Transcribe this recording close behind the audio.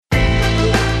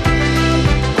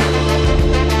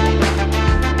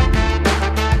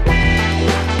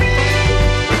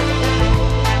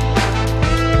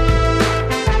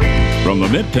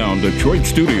Midtown Detroit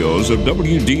studios of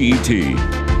WDET.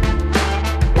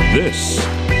 This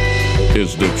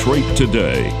is Detroit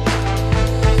Today.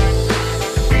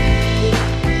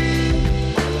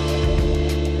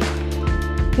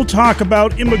 We'll talk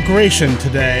about immigration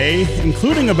today,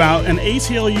 including about an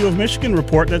ACLU of Michigan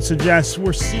report that suggests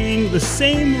we're seeing the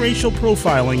same racial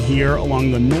profiling here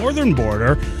along the northern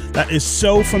border that is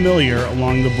so familiar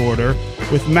along the border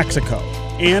with Mexico.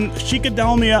 And Sheikha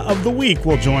Dalmia of the Week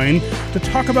will join to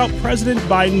talk about President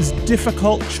Biden's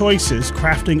difficult choices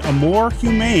crafting a more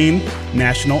humane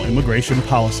national immigration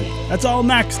policy. That's all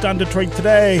next on Detroit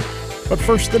Today. But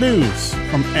first, the news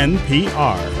from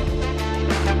NPR.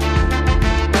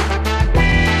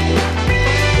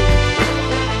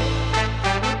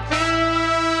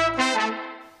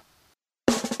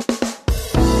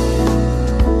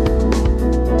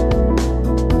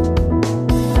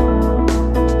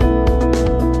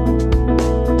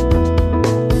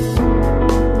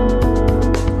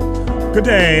 Good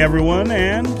day, everyone,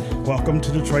 and welcome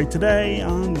to Detroit Today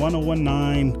on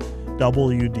 1019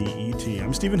 WDET.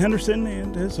 I'm Stephen Henderson,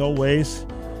 and as always,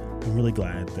 I'm really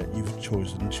glad that you've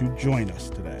chosen to join us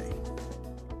today.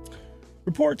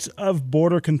 Reports of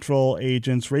Border Control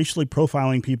agents racially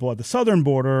profiling people at the southern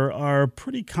border are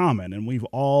pretty common, and we've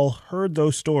all heard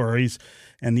those stories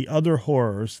and the other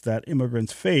horrors that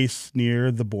immigrants face near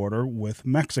the border with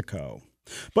Mexico.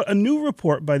 But a new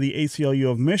report by the ACLU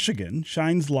of Michigan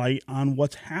shines light on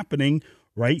what's happening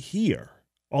right here.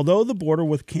 Although the border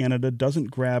with Canada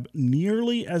doesn't grab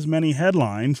nearly as many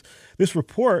headlines, this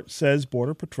report says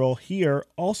Border Patrol here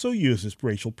also uses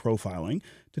racial profiling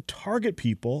to target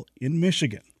people in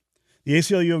Michigan. The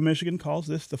ACLU of Michigan calls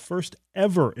this the first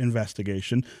ever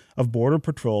investigation of Border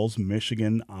Patrol's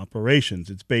Michigan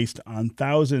operations. It's based on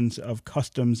thousands of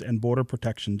Customs and Border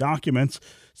Protection documents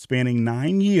spanning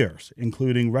 9 years,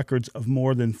 including records of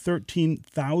more than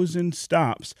 13,000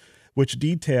 stops, which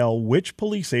detail which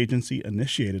police agency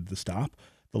initiated the stop,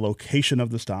 the location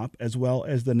of the stop, as well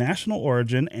as the national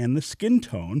origin and the skin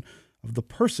tone of the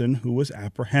person who was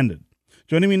apprehended.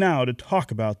 Joining me now to talk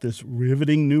about this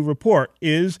riveting new report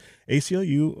is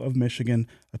ACLU of Michigan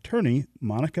attorney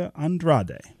Monica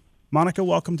Andrade. Monica,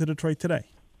 welcome to Detroit Today.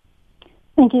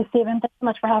 Thank you, Stephen. Thanks so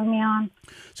much for having me on.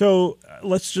 So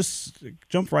let's just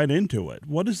jump right into it.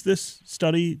 What does this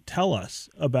study tell us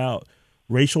about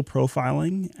racial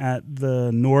profiling at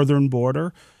the northern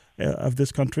border of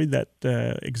this country that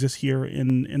exists here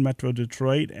in Metro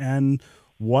Detroit, and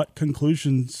what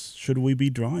conclusions should we be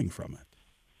drawing from it?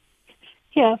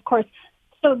 Yeah, of course.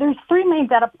 So there's three main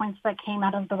data points that came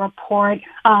out of the report.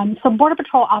 So Border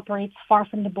Patrol operates far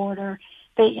from the border.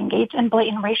 They engage in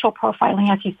blatant racial profiling,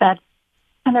 as you said,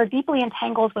 and they're deeply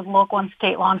entangled with local and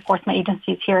state law enforcement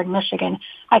agencies here in Michigan.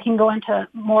 I can go into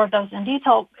more of those in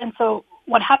detail. And so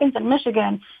what happens in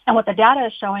Michigan and what the data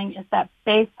is showing is that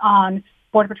based on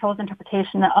Border Patrol's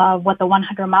interpretation of what the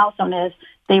 100-mile zone is,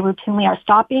 they routinely are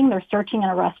stopping, they're searching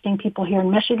and arresting people here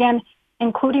in Michigan,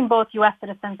 including both U.S.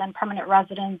 citizens and permanent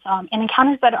residents, in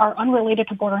encounters that are unrelated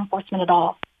to border enforcement at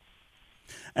all.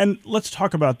 And let's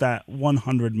talk about that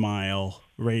 100-mile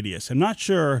radius. I'm not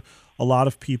sure a lot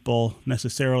of people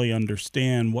necessarily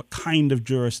understand what kind of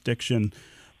jurisdiction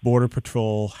Border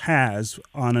Patrol has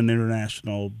on an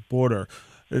international border.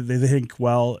 They think,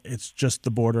 well, it's just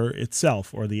the border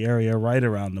itself or the area right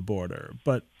around the border.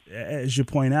 But as you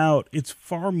point out, it's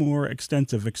far more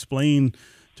extensive. Explain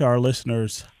to our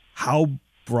listeners how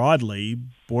broadly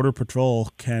Border Patrol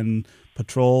can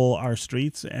patrol our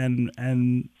streets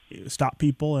and stop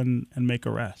people and make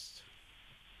arrests.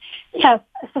 Yes,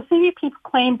 so CBP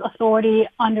claims authority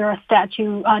under a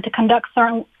statute to conduct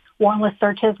certain warrantless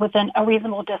searches within a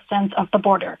reasonable distance of the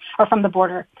border or from the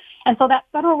border. And so that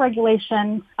federal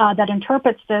regulation that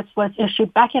interprets this was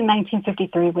issued back in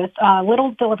 1953 with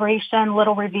little deliberation,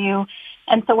 little review.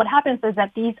 And so what happens is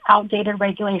that these outdated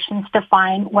regulations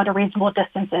define what a reasonable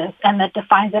distance is, and that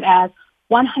defines it as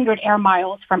 100 air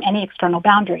miles from any external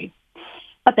boundary.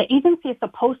 But the agency is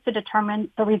supposed to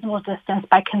determine the reasonable distance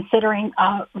by considering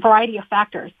a variety of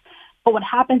factors. But what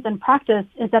happens in practice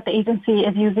is that the agency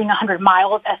is using 100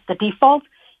 miles as the default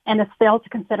and has failed to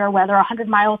consider whether 100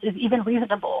 miles is even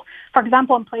reasonable. For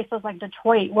example, in places like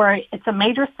Detroit, where it's a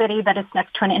major city that is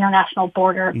next to an international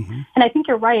border. Mm-hmm. And I think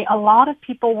you're right. A lot of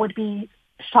people would be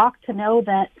shocked to know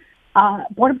that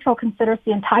Border Patrol considers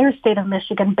the entire state of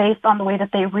Michigan based on the way that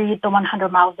they read the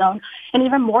 100-mile zone, and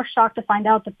even more shocked to find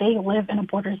out that they live in a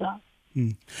border zone.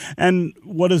 And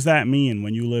what does that mean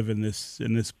when you live in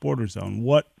this border zone?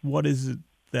 What is it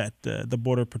that the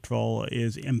Border Patrol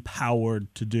is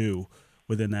empowered to do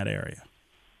within that area?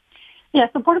 Yeah,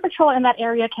 so Border Patrol in that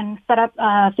area can set up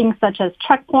things such as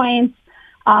checkpoints,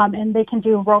 And they can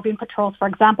do roving patrols, for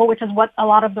example, which is what a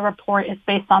lot of the report is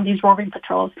based on, these roving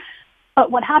patrols. But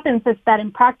what happens is that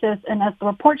in practice, and as the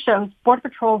report shows, Border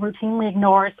Patrol routinely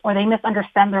ignores or they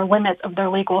misunderstand their limits of their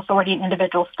legal authority in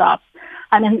individual stops.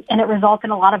 And it results in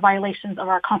a lot of violations of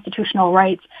our constitutional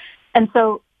rights. And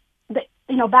so,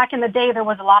 back in the day, there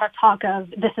was a lot of talk of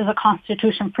this is a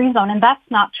constitution-free zone, and that's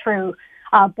not true.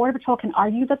 Border Patrol can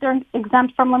argue that they're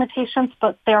exempt from limitations,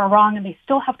 but they're wrong, and they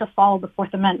still have to follow the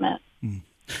Fourth Amendment.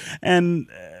 And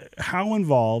how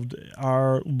involved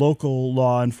are local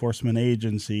law enforcement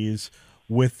agencies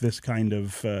with this kind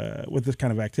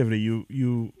of activity?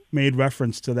 You made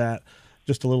reference to that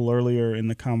just a little earlier in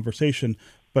the conversation,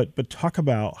 but talk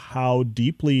about how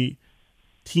deeply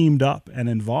teamed up and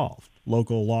involved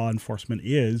local law enforcement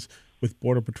is with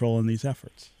Border Patrol in these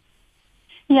efforts.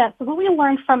 Yeah, so what we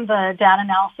learned from the data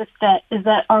analysis is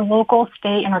that our local,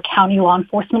 state, and our county law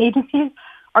enforcement agencies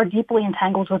are deeply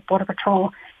entangled with Border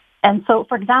Patrol. And so,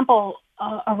 for example,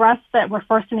 arrests that were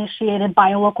first initiated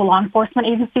by a local law enforcement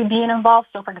agency being involved,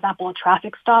 so for example, a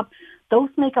traffic stop, those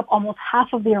make up almost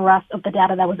half of the arrests of the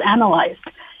data that was analyzed.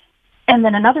 And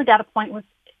then another data point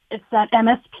is that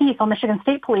MSP, so Michigan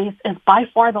State Police, is by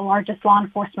far the largest law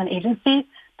enforcement agency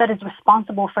that is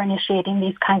responsible for initiating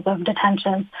these kinds of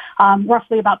detentions,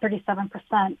 roughly about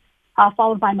 37%,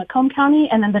 followed by Macomb County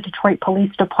and then the Detroit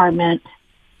Police Department.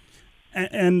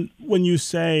 And when you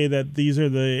say that these are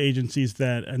the agencies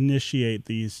that initiate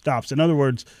these stops, in other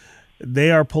words,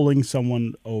 they are pulling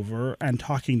someone over and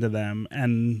talking to them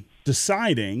and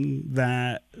deciding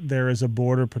that there is a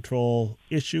Border Patrol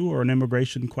issue or an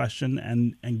immigration question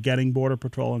and getting Border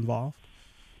Patrol involved?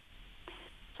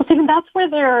 So, Stephen, that's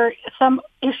where some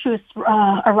issues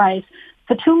arise.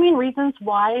 The two main reasons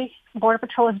why Border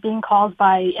Patrol is being called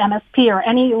by MSP or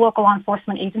any local law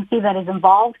enforcement agency that is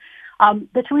involved,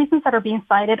 the two reasons that are being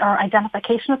cited are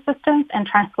identification assistance and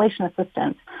translation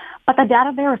assistance. But the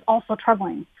data there is also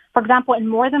troubling. For example, in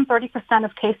more than 30%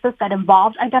 of cases that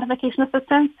involved identification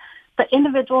assistance, the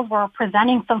individuals were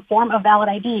presenting some form of valid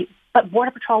ID, but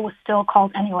Border Patrol was still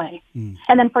called anyway.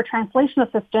 And then for translation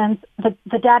assistance,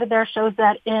 the data there shows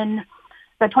that in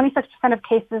the 26% of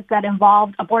cases that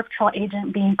involved a Border Patrol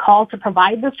agent being called to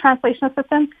provide this translation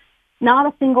assistance, not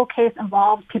a single case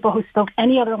involved people who spoke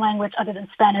any other language other than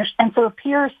Spanish. And so it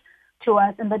appears to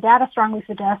us, and the data strongly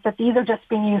suggests, that these are just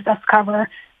being used as cover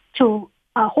to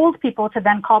hold people to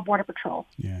then call Border Patrol.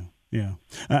 Yeah.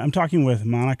 I'm talking with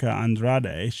Monica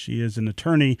Andrade. She is an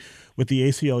attorney with the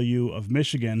ACLU of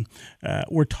Michigan.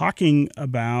 We're talking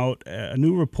about a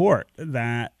new report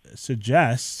that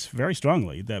suggests very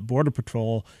strongly that Border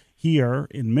Patrol here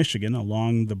in Michigan,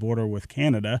 along the border with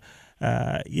Canada,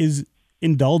 is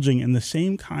indulging in the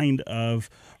same kind of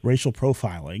racial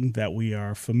profiling that we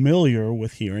are familiar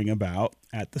with hearing about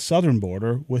at the southern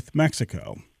border with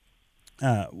Mexico.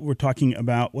 We're talking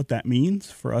about what that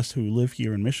means for us who live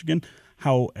here in Michigan,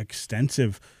 how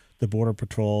extensive the Border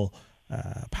Patrol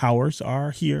powers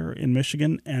are here in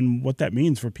Michigan, and what that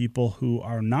means for people who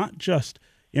are not just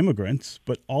immigrants,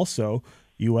 but also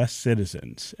U.S.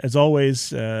 citizens. As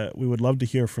always, we would love to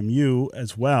hear from you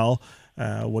as well.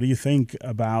 What do you think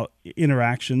about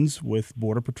interactions with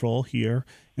Border Patrol here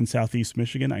in Southeast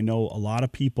Michigan? I know a lot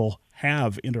of people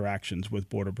have interactions with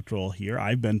Border Patrol here.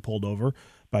 I've been pulled over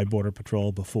by Border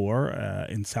Patrol before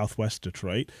in Southwest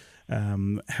Detroit.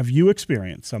 Have you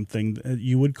experienced something that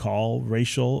you would call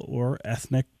racial or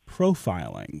ethnic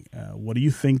profiling? What do you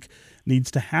think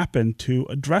needs to happen to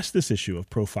address this issue of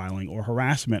profiling or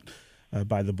harassment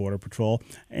by the Border Patrol?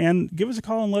 And give us a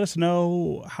call and let us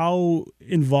know how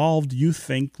involved you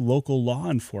think local law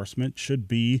enforcement should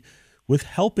be with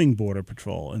helping Border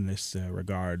Patrol in this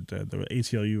regard. The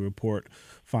ACLU report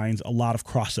finds a lot of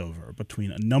crossover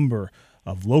between a number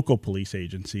of local police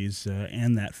agencies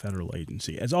and that federal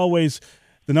agency. As always,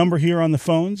 the number here on the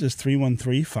phones is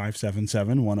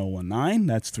 313-577-1019.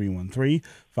 That's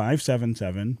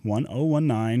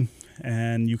 313-577-1019.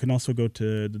 And you can also go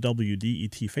to the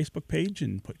WDET Facebook page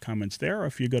and put comments there. Or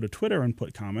if you go to Twitter and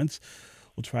put comments,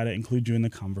 we'll try to include you in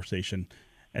the conversation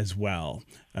as well.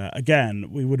 Again,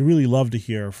 we would really love to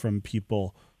hear from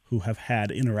people who have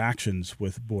had interactions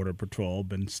with Border Patrol,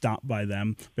 been stopped by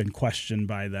them, been questioned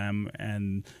by them,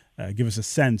 and give us a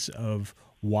sense of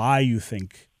why you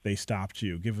think they stopped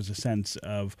you. Give us a sense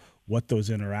of what those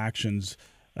interactions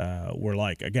were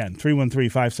like. Again,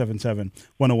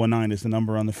 313-577-1019 is the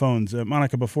number on the phones.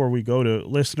 Monica, before we go to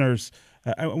listeners,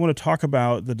 I want to talk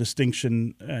about the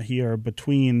distinction here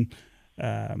between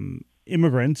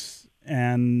immigrants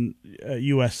and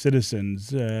U.S.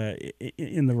 citizens.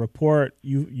 In the report,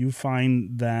 you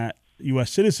find that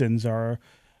U.S. citizens are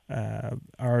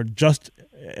just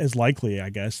as likely, I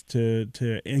guess,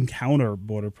 to encounter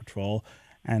Border Patrol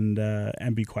and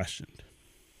be questioned.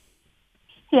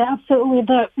 Yeah, absolutely.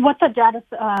 What the data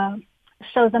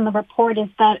shows in the report is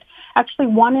that actually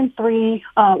 1 in 3,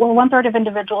 or 1/3 of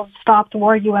individuals stopped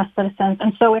were U.S. citizens.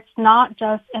 And so it's not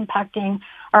just impacting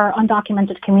our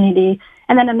undocumented community.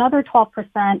 And then another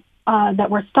 12% that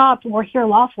were stopped were here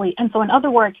lawfully. And so in other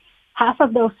words, half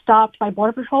of those stopped by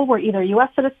Border Patrol were either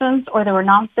U.S. citizens or they were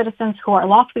non-citizens who are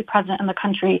lawfully present in the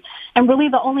country. And really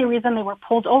the only reason they were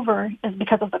pulled over is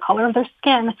because of the color of their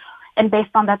skin, and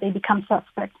based on that they become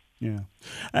suspect. Yeah.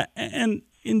 And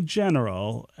in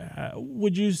general,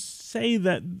 would you say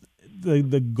that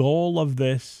the goal of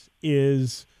this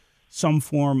is some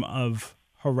form of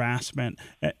harassment?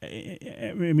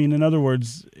 I mean, in other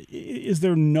words, is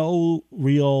there no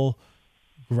real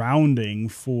grounding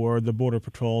for the Border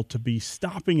Patrol to be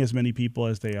stopping as many people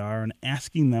as they are and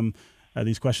asking them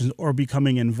these questions, or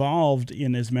becoming involved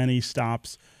in as many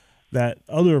stops that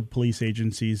other police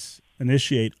agencies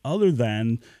initiate, other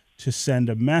than to send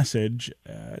a message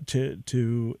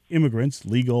to immigrants,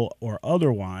 legal or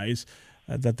otherwise,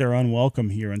 that they're unwelcome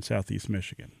here in Southeast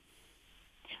Michigan?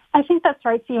 I think that's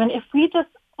right, Stephen. If we just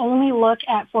only look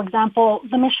at, for example,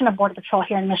 the mission of Border Patrol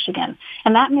here in Michigan,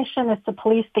 and that mission is to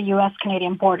police the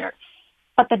U.S.-Canadian border.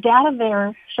 But the data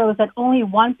there shows that only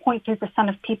 1.3%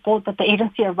 of people that the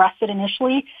agency arrested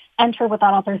initially entered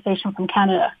without authorization from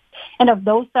Canada. And of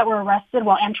those that were arrested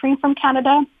while entering from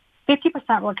Canada,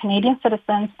 50% were Canadian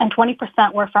citizens and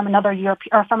 20% were from another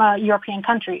from a European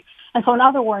country. And so in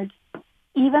other words,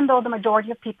 even though the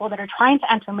majority of people that are trying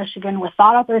to enter Michigan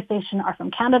without authorization are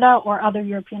from Canada or other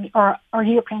European or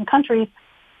European countries,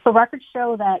 the records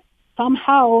show that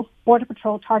somehow Border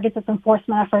Patrol targets its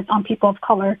enforcement efforts on people of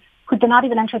color who did not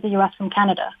even enter the U.S. from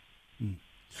Canada.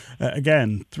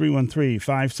 Again,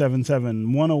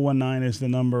 313-577-1019 is the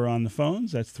number on the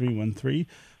phones. That's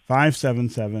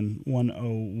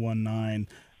 313-577-1019.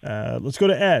 Let's go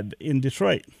to Ed in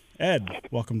Detroit. Ed,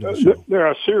 welcome to the show. There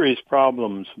are serious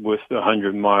problems with the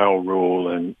 100-mile rule,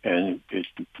 and it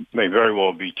may very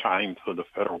well be time for the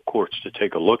federal courts to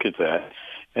take a look at that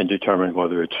and determine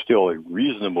whether it's still a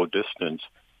reasonable distance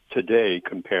today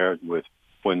compared with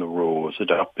when the rule was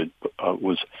adopted,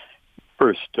 was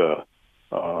first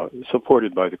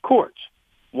supported by the courts.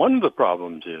 One of the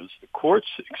problems is the courts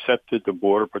accepted the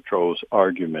Border Patrol's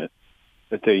argument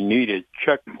that they needed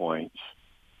checkpoints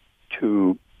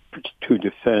to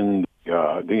defend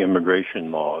the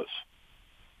immigration laws.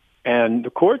 And the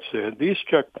court said these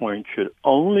checkpoints should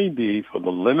only be for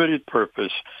the limited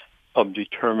purpose of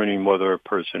determining whether a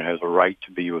person has a right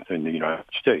to be within the United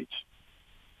States.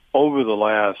 Over the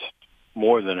last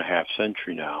more than a half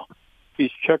century now,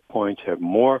 these checkpoints have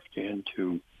morphed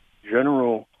into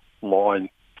general law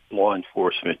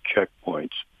enforcement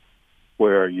checkpoints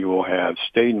where you will have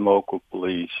state and local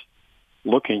police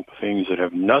looking for things that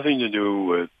have nothing to do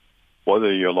with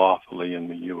whether you're lawfully in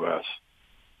the U.S.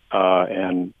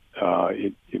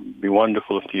 It'd be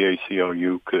wonderful if the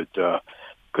ACLU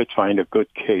could find a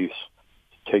good case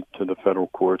to take to the federal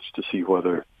courts to see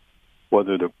whether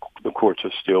the courts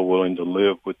are still willing to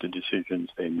live with the decisions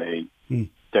they made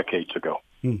decades ago.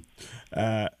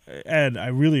 Ed, I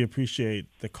really appreciate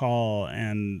the call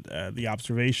and the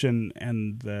observation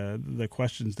and the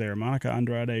questions there. Monica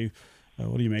Andrade,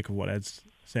 what do you make of what Ed's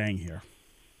saying here?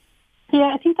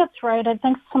 Yeah, I think that's right. Ed,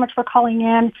 thanks so much for calling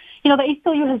in. You know, the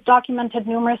ACLU has documented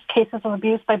numerous cases of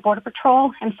abuse by Border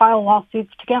Patrol and filed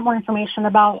lawsuits to get more information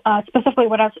about specifically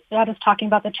what Ed is talking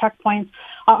about, the checkpoints.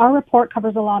 Our report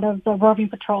covers a lot of the roving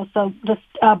patrol, so just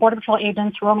Border Patrol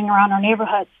agents roaming around our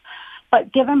neighborhoods.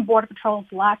 But given Border Patrol's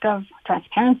lack of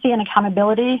transparency and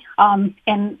accountability, and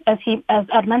as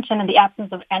Ed mentioned, in the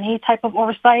absence of any type of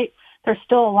oversight, there's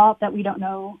still a lot that we don't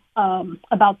know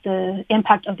about the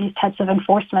impact of these types of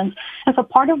enforcements. And so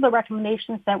part of the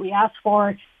recommendations that we asked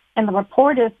for in the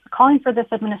report is calling for this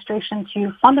administration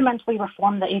to fundamentally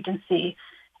reform the agency.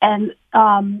 And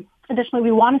additionally,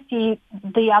 we want to see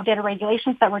the outdated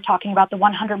regulations that we're talking about, the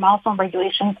 100-mile zone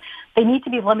regulations, they need to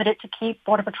be limited to keep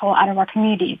Border Patrol out of our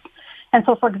communities. And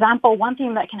so, for example, one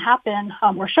thing that can happen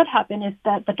or should happen is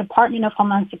that the Department of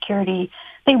Homeland Security,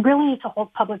 they really need to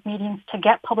hold public meetings to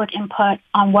get public input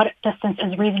on what distance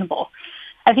is reasonable.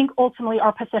 I think ultimately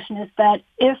our position is that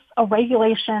if a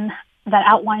regulation that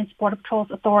outlines Border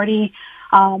Patrol's authority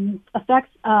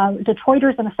affects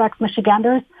Detroiters and affects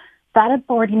Michiganders, that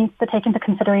authority needs to take into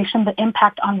consideration the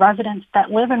impact on residents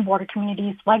that live in border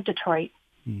communities like Detroit.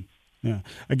 Yeah.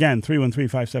 Again,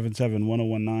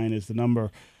 313-577-1019 is the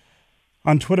number.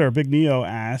 On Twitter, Big Neo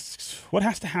asks, what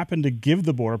has to happen to give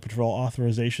the Border Patrol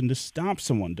authorization to stop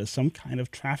someone? Does some kind of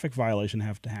traffic violation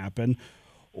have to happen?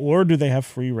 or do they have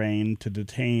free reign to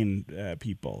detain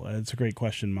people? It's a great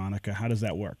question, Monica. How does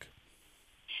that work?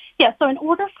 Yeah, so in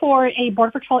order for a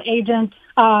Border Patrol agent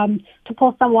to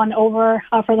pull someone over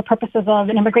for the purposes of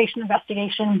an immigration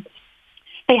investigation,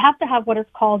 they have to have what is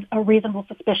called a reasonable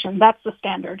suspicion. That's the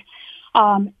standard.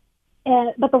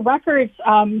 But the records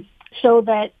show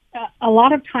that a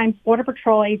lot of times Border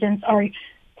Patrol agents are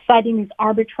citing these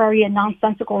arbitrary and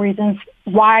nonsensical reasons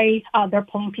why they're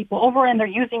pulling people over, and they're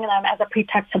using them as a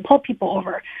pretext to pull people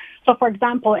over. So, for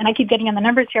example, and I keep getting in the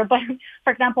numbers here, but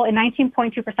for example, in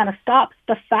 19.2% of stops,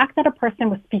 the fact that a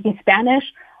person was speaking Spanish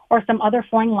or some other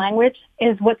foreign language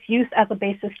is what's used as a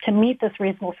basis to meet this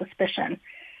reasonable suspicion.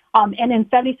 And in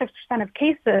 76% of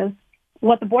cases,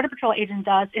 what the Border Patrol agent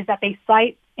does is that they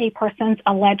cite a person's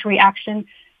alleged reaction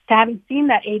to having seen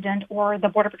that agent or the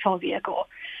Border Patrol vehicle.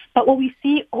 But what we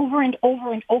see over and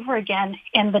over and over again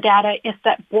in the data is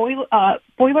that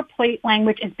boilerplate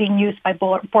language is being used by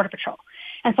Border Patrol.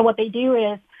 And so what they do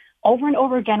is, over and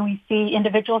over again, we see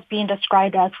individuals being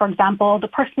described as, for example, the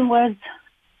person was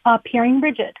appearing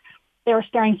rigid. They were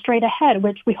staring straight ahead,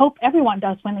 which we hope everyone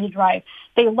does when they drive.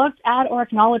 They looked at or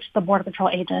acknowledged the Border Patrol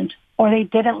agent, or they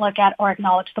didn't look at or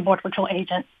acknowledge the Border Patrol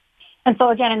agent. And so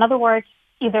again, in other words,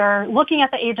 either looking at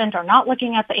the agent or not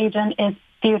looking at the agent is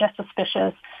viewed as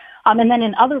suspicious. And then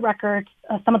in other records,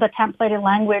 some of the templated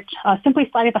language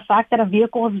simply cited the fact that a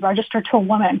vehicle is registered to a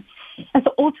woman. And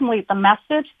so ultimately, the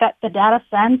message that the data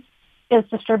sends is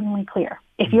disturbingly clear.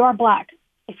 If you are Black,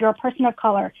 if you're a person of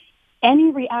color, any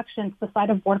reaction to the sight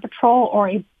of Border Patrol or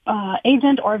a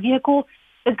agent or a vehicle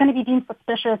is going to be deemed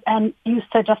suspicious and used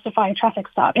to justify a traffic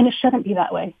stop. And it shouldn't be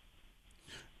that way.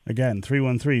 Again,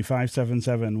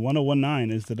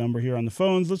 313-577-1019 is the number here on the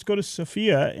phones. Let's go to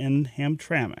Sophia in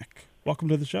Hamtramck. Welcome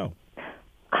to the show.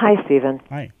 Hi, Stephen.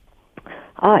 Hi.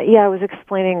 I was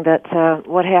explaining that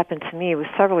what happened to me was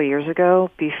several years ago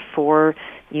before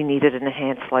you needed an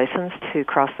enhanced license to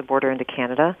cross the border into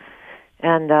Canada.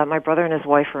 And my brother and his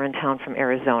wife are in town from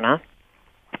Arizona,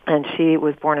 and she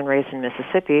was born and raised in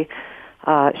Mississippi.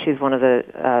 She's one of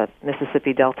the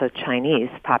Mississippi Delta Chinese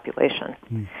population.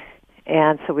 Mm.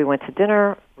 And so we went to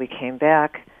dinner, we came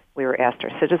back, we were asked our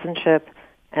citizenship,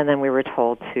 and then we were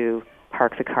told to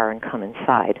park the car and come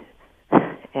inside.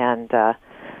 And,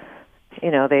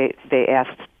 they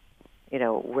asked,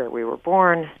 where we were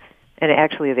born, and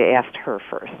actually they asked her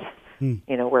first.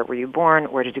 Where were you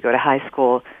born, where did you go to high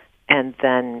school, and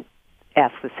then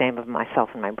asked the same of myself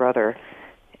and my brother.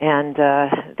 And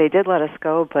they did let us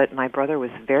go, but my brother was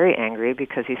very angry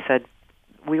because he said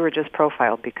we were just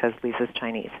profiled because Lisa's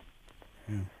Chinese.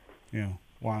 Yeah.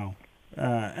 Wow.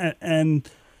 And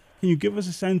can you give us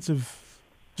a sense of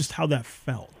just how that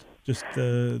felt? Just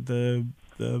the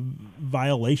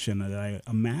violation that I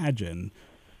imagine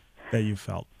that you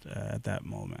felt at that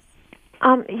moment.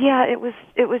 It was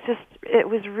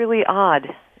really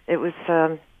odd. It was,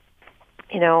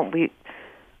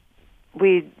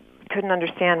 we couldn't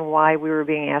understand why we were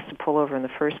being asked to pull over in the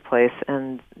first place.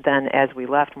 And then as we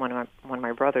left, when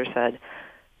my brother said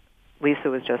Lisa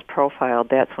was just profiled,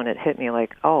 that's when it hit me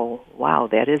like, oh, wow,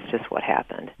 that is just what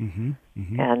happened. Mm-hmm,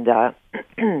 mm-hmm. And,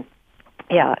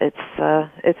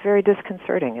 it's very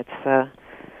disconcerting.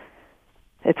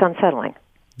 It's unsettling.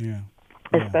 Yeah.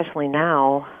 Especially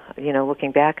now,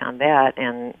 looking back on that,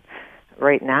 and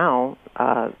right now,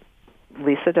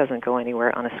 Lisa doesn't go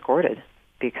anywhere unescorted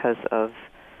because of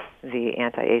the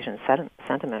anti-Asian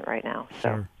sentiment right now. So.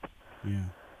 Sure.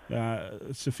 Yeah.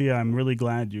 Sophia, I'm really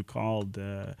glad you called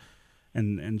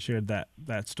and shared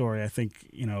that story. I think,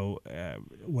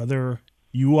 whether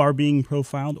you are being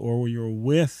profiled or you're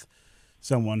with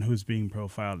someone who's being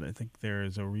profiled, I think there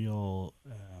is a real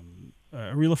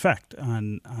effect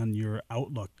on your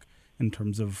outlook in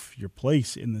terms of your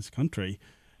place in this country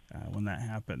when that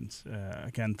happens.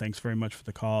 Again, thanks very much for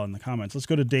the call and the comments. Let's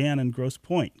go to Dan in Grosse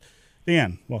Pointe.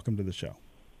 Dan, welcome to the show.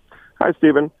 Hi,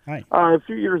 Stephen. Hi. A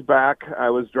few years back,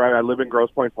 I was driving. I live in Grosse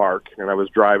Pointe Park, and I was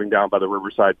driving down by the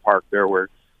Riverside Park there, where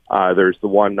there's the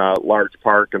one large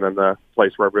park, and then the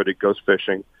place where everybody goes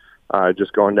fishing.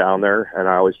 Just going down there, and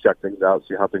I always check things out,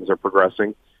 see how things are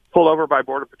progressing. Pulled over by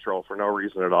Border Patrol for no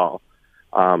reason at all.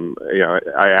 I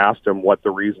asked him what the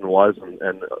reason was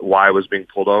and why I was being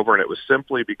pulled over, and it was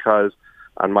simply because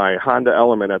on my Honda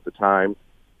Element at the time,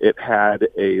 it had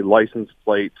a license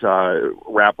plate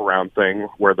wraparound thing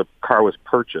where the car was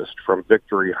purchased from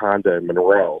Victory Honda in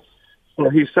Monroe. So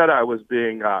he said I was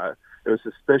being, it was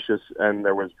suspicious, and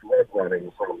there was drug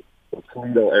running from the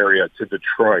Toledo area to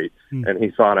Detroit, and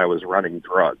he thought I was running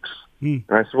drugs. And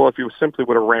I said, well, if you simply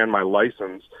would have ran my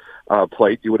license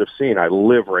plate, you would have seen I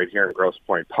live right here in Grosse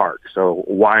Pointe Park. So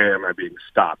why am I being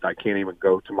stopped? I can't even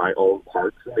go to my own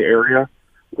parks in the area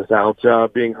without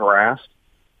being harassed.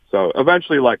 So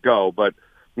eventually let go, but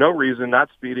no reason, not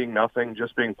speeding, nothing,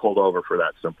 just being pulled over for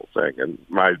that simple thing. And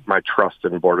my trust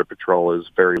in Border Patrol is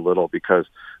very little because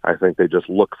I think they just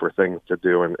look for things to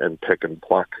do and pick and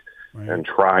pluck. Right. And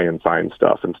try and find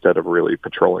stuff instead of really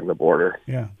patrolling the border.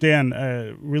 Yeah. Dan,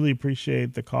 really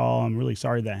appreciate the call. I'm really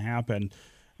sorry that happened.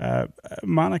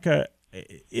 Monica,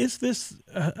 is this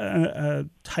a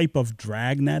type of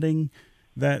dragnetting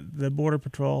that the Border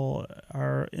Patrol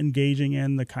are engaging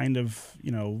in, the kind of,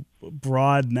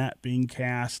 broad net being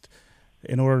cast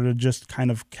in order to just kind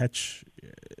of catch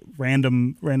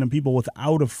random people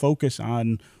without a focus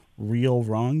on real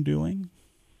wrongdoing?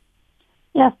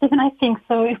 Yes, Stephen, I think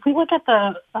so. If we look at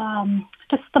the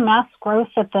just the mass growth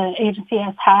that the agency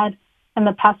has had in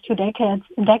the past 2 decades,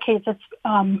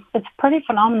 it's pretty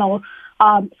phenomenal.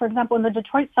 For example, in the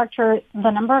Detroit sector,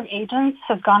 the number of agents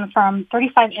has gone from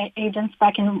 35 agents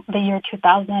back in the year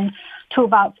 2000 to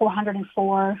about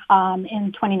 404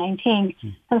 in 2019.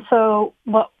 And so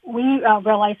what we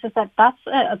realize is that that's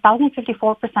a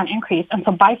 1,054% increase. And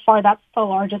so by far, that's the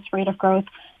largest rate of growth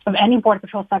of any Border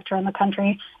Patrol sector in the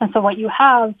country. And so what you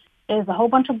have is a whole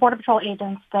bunch of Border Patrol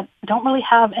agents that don't really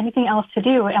have anything else to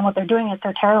do. And what they're doing is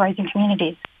they're terrorizing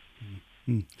communities.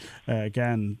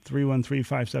 Again,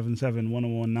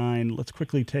 313-577-1019. Let's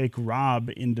quickly take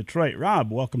Rob in Detroit.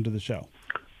 Rob, welcome to the show.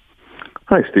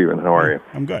 Hi, Stephen. How are you?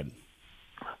 I'm good.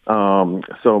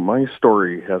 So my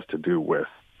story has to do with,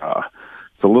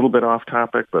 it's a little bit off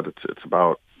topic, but it's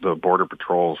about the Border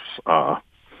Patrol's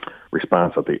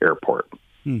response at the airport.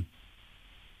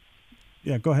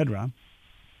 Yeah, go ahead, Rob.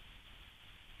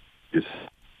 It's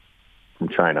from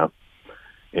China,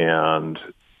 and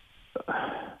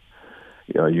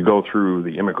you go through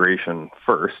the immigration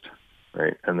first,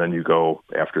 right, and then you go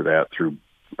after that through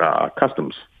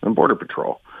Customs and Border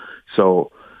Patrol.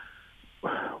 So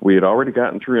we had already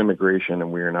gotten through immigration,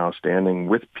 and we are now standing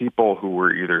with people who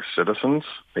were either citizens,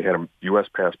 they had U.S.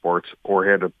 passports, or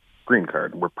had a green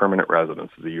card, were permanent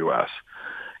residents of the U.S.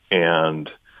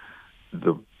 And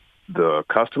the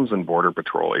Customs and Border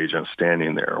Patrol agents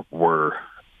standing there were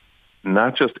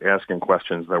not just asking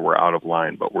questions that were out of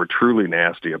line, but were truly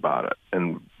nasty about it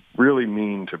and really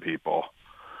mean to people.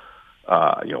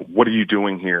 What are you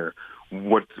doing here?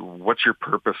 What's your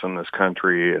purpose in this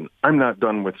country? And I'm not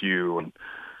done with you. And,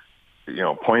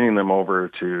 pointing them over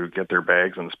to get their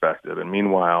bags inspected. And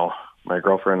meanwhile, my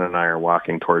girlfriend and I are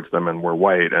walking towards them, and we're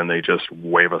white, and they just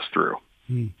wave us through.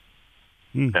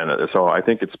 And so I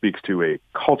think it speaks to a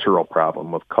cultural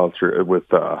problem with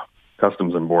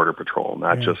Customs and Border Patrol,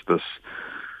 not just this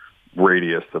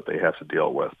radius that they have to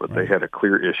deal with, but they had a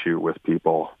clear issue with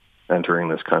people entering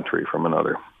this country from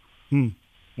another.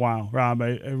 Wow, Rob,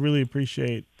 I really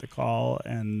appreciate the call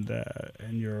and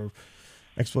your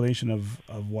explanation of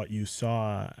what you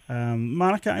saw.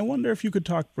 Monica, I wonder if you could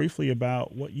talk briefly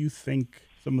about what you think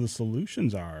some of the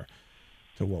solutions are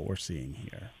to what we're seeing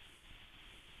here.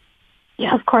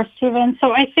 Yeah, of course, Stephen.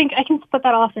 So I think I can split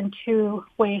that off in two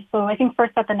ways. So I think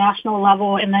first at the national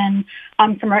level, and then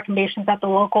some recommendations at the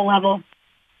local level.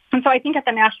 And so I think at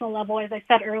the national level, as I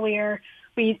said earlier,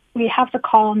 we have to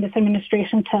call on this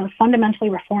administration to fundamentally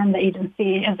reform the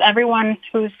agency. As everyone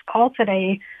who's called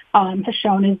today has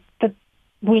shown, is that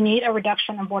we need a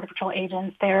reduction in Border Patrol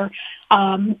agents. They're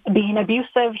being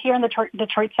abusive here in the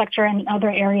Detroit sector and in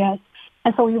other areas.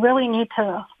 And so we really need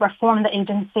to reform the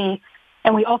agency.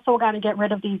 And we also got to get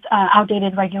rid of these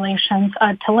outdated regulations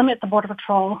to limit the Border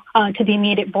Patrol to the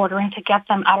immediate bordering, to get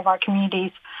them out of our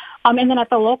communities. And then at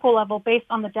the local level, based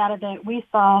on the data that we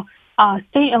saw,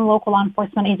 state and local law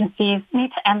enforcement agencies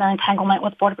need to end their entanglement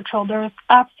with Border Patrol. There's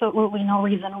absolutely no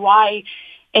reason why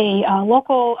a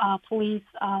local police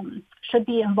should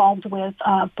be involved with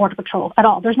Border Patrol at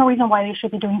all. There's no reason why they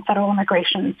should be doing federal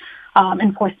immigration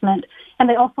enforcement. And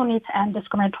they also need to end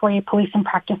discriminatory policing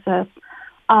practices.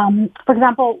 For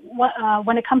example,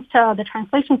 when it comes to the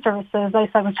translation services, as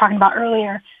I was talking about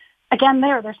earlier, again,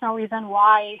 there's no reason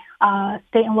why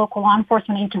state and local law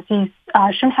enforcement agencies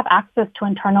shouldn't have access to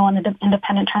internal and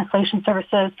independent translation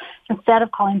services instead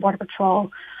of calling Border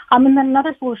Patrol. And then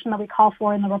another solution that we call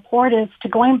for in the report is to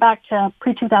going back to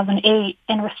pre-2008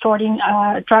 and restoring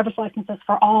driver's licenses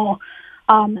for all.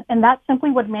 And that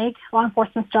simply would make law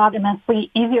enforcement's job immensely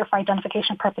easier for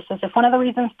identification purposes. If one of the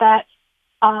reasons that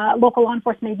local law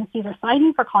enforcement agencies are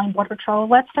citing for calling Border Patrol,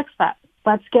 let's fix that.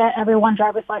 Let's get everyone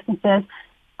driver's licenses.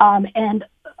 And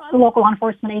local law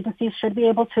enforcement agencies should be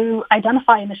able to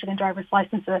identify a Michigan driver's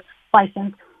license.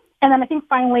 And then I think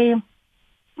finally,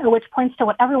 which points to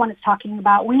what everyone is talking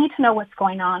about. We need to know what's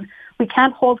going on. We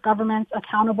can't hold governments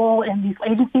accountable and these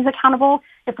agencies accountable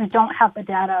if we don't have the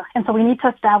data. And so we need to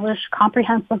establish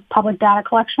comprehensive public data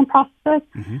collection processes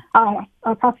to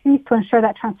ensure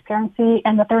that transparency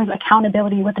and that there is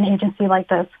accountability with an agency like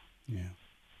this. Yeah.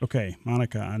 Okay,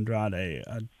 Monica Andrade,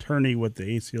 attorney with the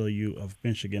ACLU of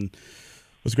Michigan.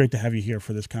 It was great to have you here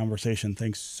for this conversation.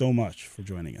 Thanks so much for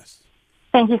joining us.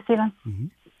 Thank you, Stephen. Mm-hmm.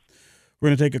 We're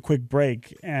going to take a quick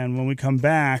break, and when we come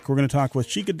back, we're going to talk with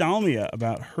Chika Dalmia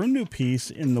about her new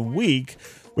piece in The Week,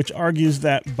 which argues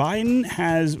that Biden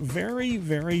has very,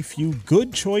 very few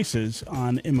good choices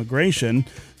on immigration,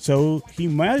 so he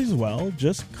might as well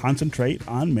just concentrate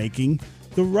on making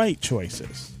the right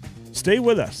choices. Stay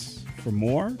with us for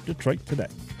more Detroit Today.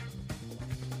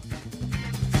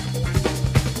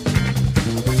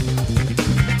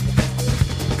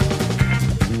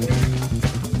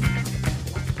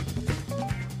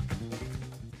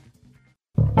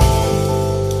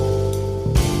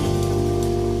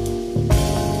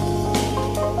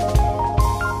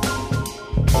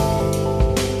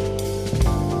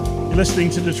 Listening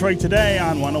to Detroit Today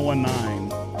on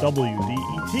 101.9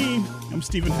 WDET. I'm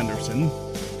Stephen Henderson,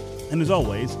 and as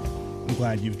always, I'm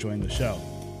glad you've joined the show.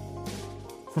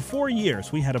 For 4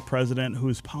 years, we had a president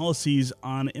whose policies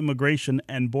on immigration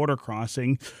and border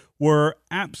crossing were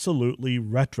absolutely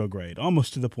retrograde,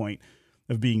 almost to the point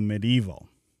of being medieval.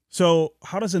 So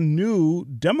how does a new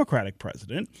Democratic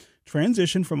president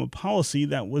transition from a policy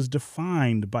that was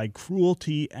defined by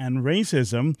cruelty and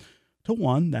racism to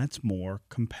one that's more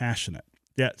compassionate,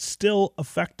 yet still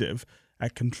effective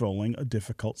at controlling a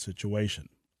difficult situation?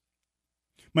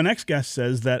 My next guest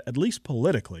says that, at least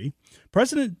politically,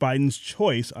 President Biden's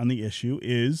choice on the issue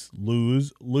is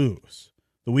lose-lose.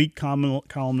 The Week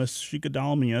columnist Chika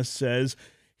Dalmia says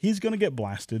he's going to get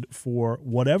blasted for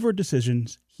whatever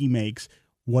decisions he makes,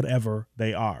 whatever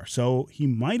they are. So he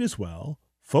might as well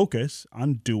focus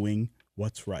on doing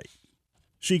what's right.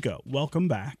 Chika, welcome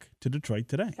back to Detroit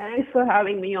Today. Thanks for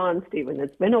having me on, Stephen.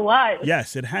 It's been a while.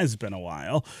 Yes, it has been a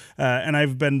while. And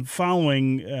I've been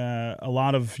following a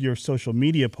lot of your social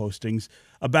media postings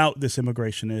about this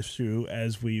immigration issue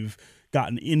as we've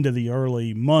gotten into the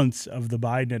early months of the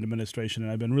Biden administration.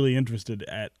 And I've been really interested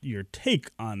at your take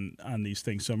on these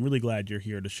things. So I'm really glad you're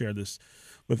here to share this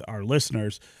with our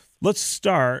listeners. Let's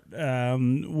start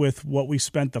with what we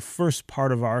spent the first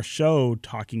part of our show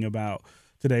talking about.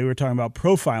 Today, we're talking about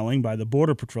profiling by the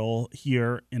Border Patrol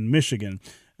here in Michigan.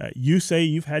 You say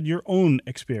you've had your own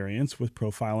experience with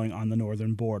profiling on the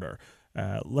northern border.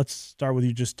 Let's start with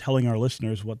you just telling our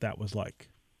listeners what that was like.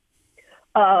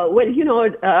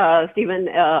 Stephen,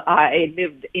 I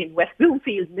lived in West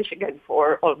Bloomfield, Michigan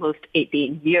for almost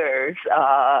 18 years,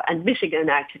 and Michigan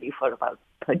actually for about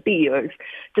 30 years.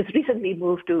 Just recently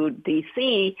moved to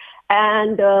D.C.,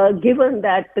 and given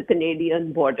that the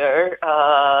Canadian border,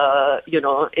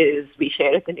 we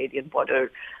share a Canadian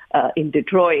border in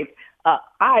Detroit,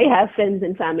 I have friends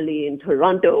and family in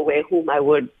Toronto whom I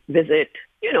would visit,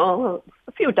 a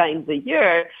few times a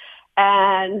year.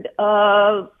 And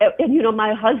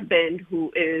my husband,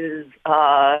 who is,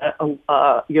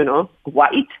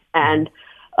 white and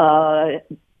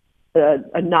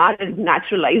not a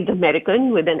naturalized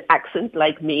American with an accent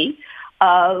like me,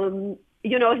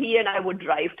 he and I would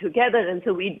drive together. And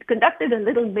so we conducted a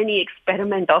little mini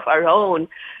experiment of our own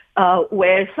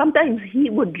where sometimes he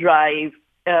would drive.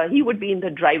 He would be in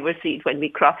the driver's seat when we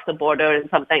crossed the border, and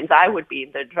sometimes I would be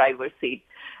in the driver's seat.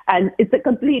 And it's a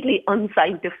completely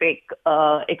unscientific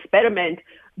experiment,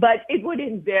 but it would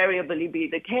invariably be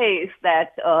the case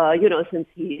that, since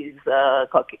he's a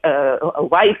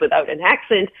white without an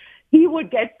accent, he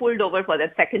would get pulled over for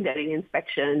that secondary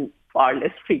inspection far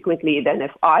less frequently than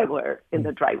if I were in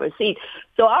the driver's seat.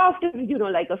 So after,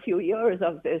 a few years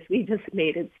of this, we just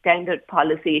made it standard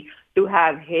policy to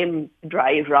have him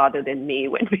drive rather than me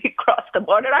when we cross the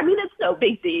border. I mean, it's no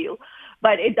big deal.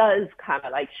 But it does kind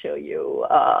of show you,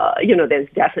 there's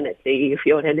definitely, if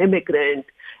you're an immigrant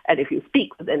and if you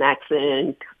speak with an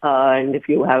accent and if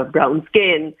you have brown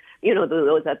skin,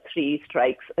 those are 3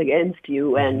 strikes against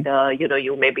you. And,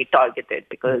 you may be targeted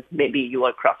because maybe you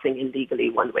are crossing illegally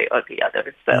one way or the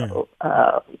other. So,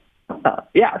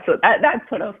 so that's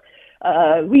sort of,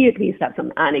 we at least have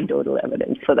some anecdotal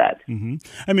evidence for that. Mm-hmm.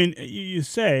 I mean, you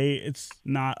say it's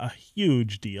not a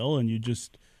huge deal and you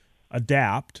just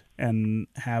adapt and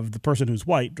have the person who's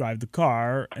white drive the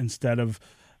car instead of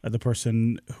the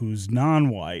person who's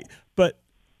non-white. But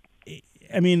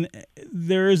I mean,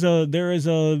 there is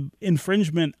a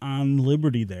infringement on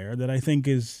liberty there that I think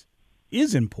is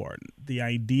important. The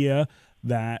idea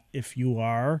that if you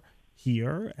are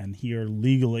here and here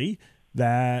legally,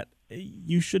 that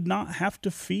you should not have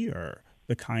to fear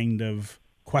the kind of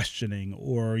questioning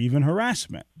or even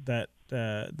harassment that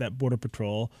Border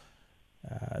Patrol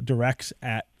directs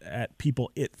at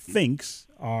people it thinks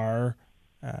are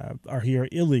here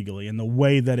illegally, and the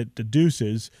way that it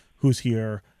deduces who's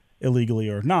here illegally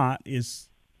or not is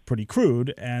pretty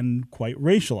crude and quite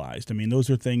racialized. I mean, those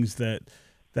are things that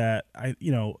I,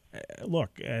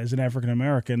 look, as an African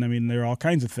American, I mean, there are all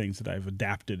kinds of things that I've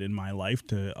adapted in my life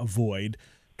to avoid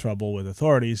trouble with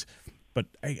authorities, but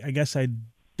I guess I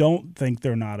don't think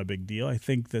they're not a big deal. I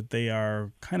think that they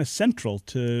are kind of central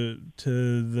to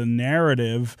the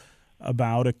narrative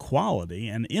about equality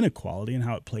and inequality and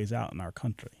how it plays out in our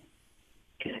country.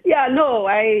 Yeah, no,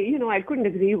 I couldn't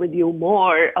agree with you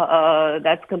more.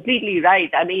 That's completely right.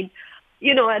 I mean,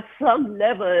 at some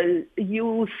level,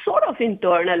 you sort of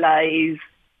internalize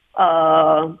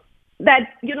that,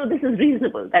 this is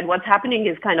reasonable, that what's happening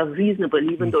is kind of reasonable,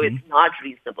 even though it's not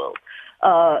reasonable.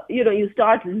 You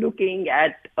start looking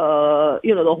at,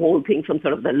 the whole thing from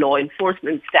sort of the law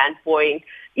enforcement standpoint.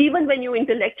 Even when you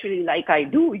intellectually, like I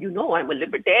do, I'm a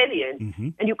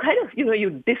libertarian, and you kind of, you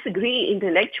disagree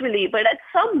intellectually, but at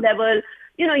some level,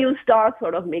 you start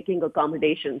sort of making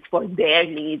accommodations for their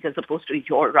needs as opposed to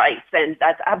your rights. And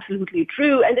that's absolutely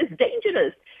true. And it's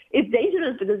dangerous. It's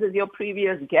dangerous because, as your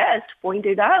previous guest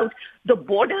pointed out, the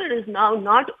border is now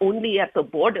not only at the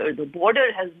border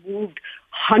has moved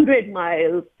 100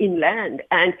 miles inland.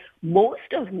 And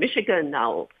most of Michigan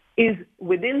now is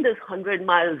within this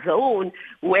 100-mile zone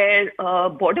where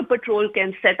Border Patrol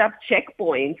can set up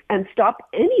checkpoints and stop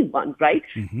anyone, right?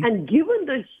 And given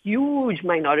the huge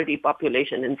minority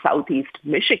population in Southeast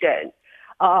Michigan,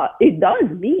 it does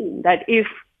mean that if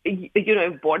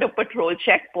Border Patrol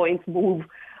checkpoints move,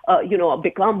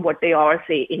 become what they are,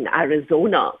 say, in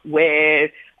Arizona,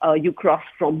 where you cross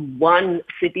from one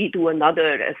city to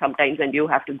another sometimes and you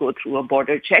have to go through a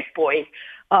border checkpoint.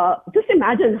 Just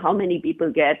imagine how many people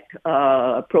get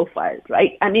profiled,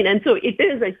 right? I mean, and so it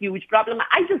is a huge problem.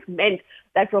 I just meant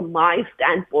that from my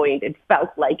standpoint, it felt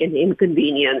like an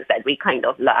inconvenience that we kind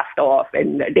of laughed off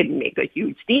and didn't make a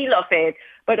huge deal of it.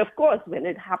 But of course, when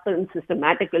it happens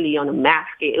systematically on a mass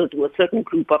scale to a certain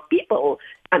group of people,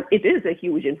 it is a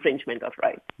huge infringement of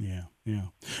rights. Yeah.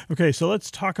 Okay, so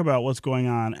let's talk about what's going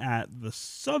on at the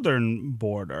southern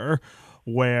border,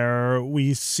 where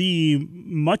we see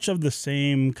much of the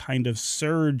same kind of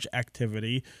surge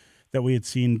activity that we had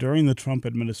seen during the Trump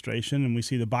administration. And we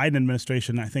see the Biden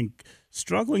administration, I think,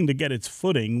 struggling to get its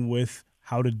footing with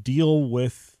how to deal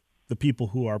with the people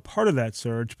who are part of that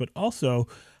surge, but also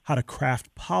how to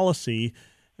craft policy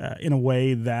in a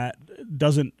way that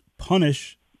doesn't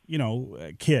punish,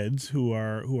 kids who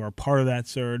are part of that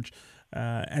surge,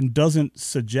 and doesn't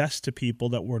suggest to people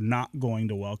that we're not going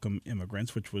to welcome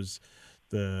immigrants, which was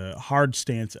the hard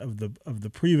stance of the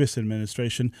previous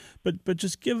administration. But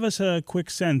just give us a quick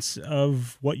sense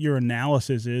of what your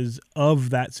analysis is of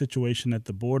that situation at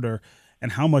the border,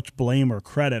 and how much blame or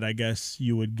credit, I guess,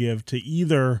 you would give to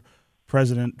either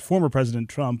former President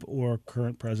Trump or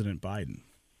current President Biden.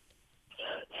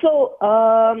 So,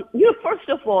 first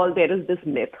of all, there is this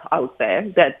myth out there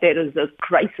that there is a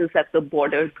crisis at the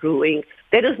border brewing.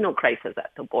 There is no crisis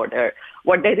at the border.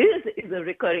 What there is a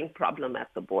recurring problem at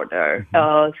the border.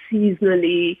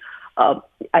 Seasonally,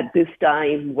 at this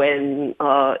time when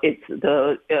it's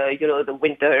the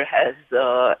winter has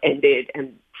ended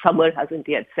and summer hasn't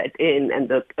yet set in and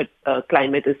the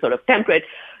climate is sort of temperate,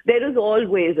 there is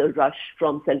always a rush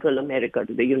from Central America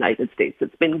to the United States.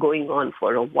 It's been going on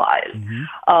for a while.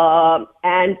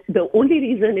 And the only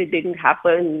reason it didn't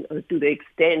happen to the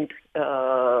extent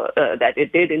that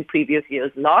it did in previous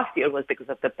years last year was because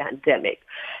of the pandemic.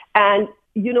 And,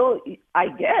 I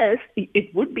guess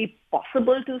it would be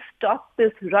possible to stop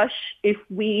this rush if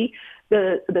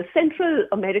the Central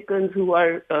Americans who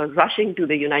are rushing to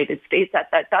the United States at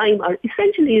that time are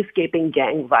essentially escaping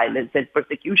gang violence and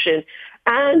persecution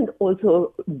and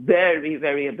also very,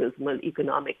 very abysmal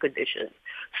economic conditions.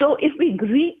 So if we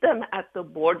greet them at the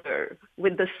border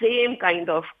with the same kind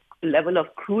of level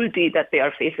of cruelty that they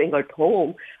are facing at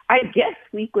home, I guess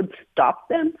we could stop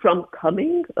them from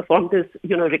coming from this,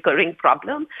 recurring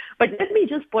problem. But let me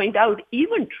just point out,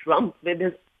 even Trump, with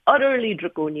his utterly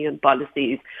draconian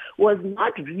policies, was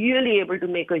not really able to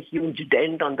make a huge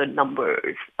dent on the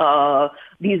numbers.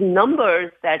 These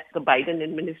numbers that the Biden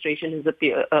administration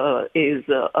is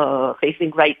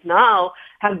facing right now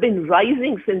have been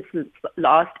rising since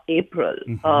last April.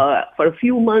 For a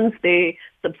few months, they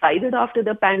subsided after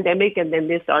the pandemic, and then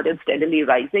they started steadily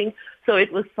rising. So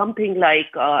it was something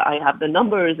like, I have the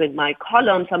numbers in my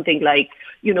column, something like,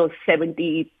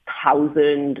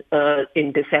 70,000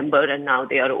 in December, and now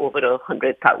they are over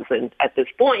 100,000 at this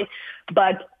point.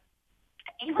 But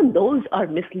even those are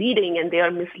misleading, and they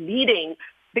are misleading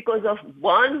because of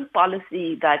one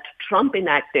policy that Trump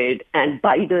enacted and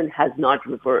Biden has not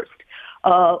reversed.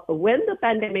 When the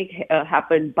pandemic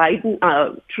happened,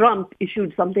 Trump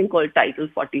issued something called Title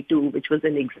 42, which was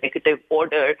an executive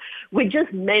order, which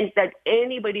just meant that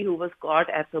anybody who was caught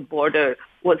at the border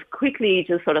was quickly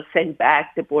just sort of sent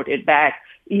back, deported back,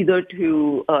 either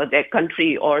to their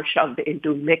country or shoved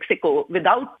into Mexico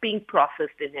without being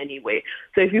processed in any way.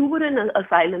 So if you were an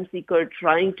asylum seeker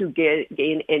trying to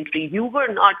gain entry, you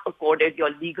were not accorded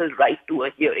your legal right to a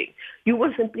hearing. You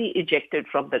were simply ejected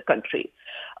from the country.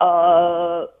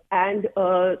 Biden,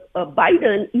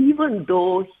 even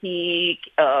though he,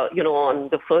 on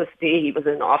the first day he was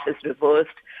in office, reversed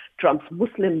Trump's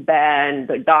Muslim ban,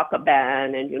 the DACA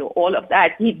ban, and, all of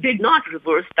that, he did not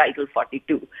reverse Title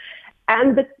 42.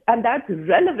 And that's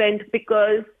relevant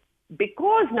because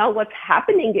now what's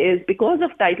happening is, because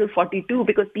of Title 42,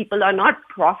 because people are not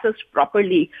processed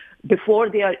properly before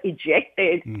they are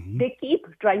ejected, they keep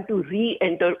trying to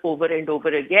re-enter over and over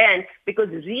again, because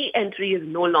re-entry is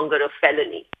no longer a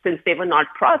felony. Since they were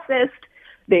not processed,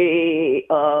 we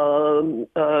don't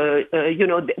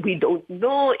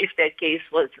know if their case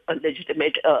was a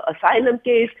legitimate asylum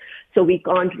case, so we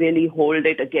can't really hold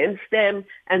it against them.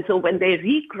 And so when they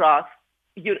recross,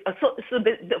 so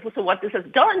what this has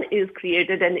done is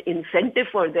created an incentive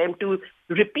for them to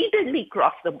repeatedly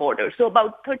cross the border. So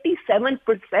about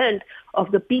 37% of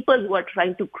the people who are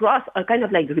trying to cross are kind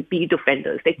of like repeat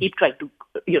offenders. They keep trying to,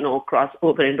 cross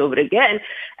over and over again.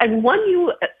 And once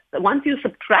you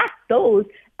subtract those,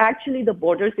 actually the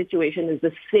border situation is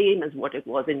the same as what it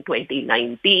was in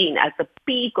 2019 at the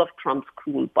peak of Trump's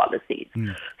cruel policies.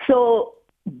 So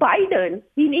Biden,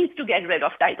 he needs to get rid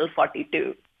of Title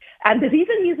 42. And the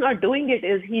reason he's not doing it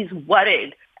is he's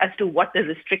worried as to what the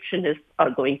restrictionists are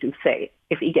going to say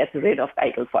if he gets rid of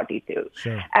Title 42.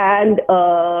 Sure. And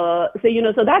so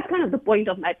that's kind of the point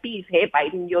of my piece. Hey,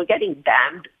 Biden, you're getting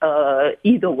damned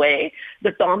either way.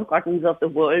 The Tom Cottons of the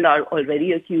world are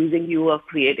already accusing you of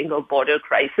creating a border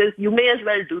crisis. You may as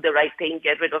well do the right thing,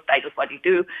 get rid of Title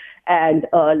 42, and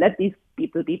let these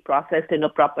people be processed in a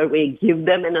proper way, give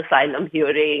them an asylum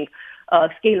hearing,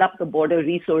 scale up the border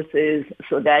resources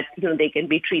so that they can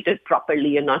be treated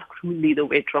properly and not cruelly the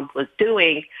way Trump was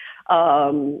doing,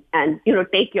 and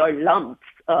take your lumps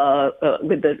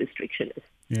with the restrictionists.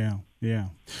 Yeah.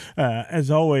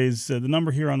 As always, the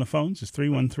number here on the phones is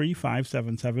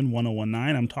 313-577-1019.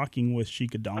 I'm talking with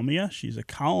Shikha Dalmia. She's a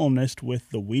columnist with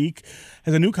The Week.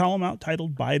 Has a new column out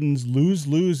titled Biden's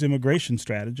Lose-Lose Immigration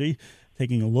Strategy,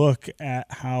 taking a look at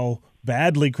how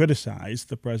badly criticized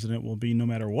the president will be no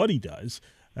matter what he does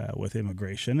with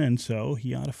immigration. And so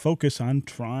he ought to focus on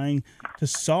trying to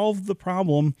solve the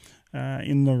problem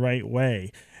in the right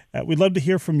way. We'd love to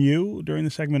hear from you during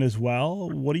the segment as well.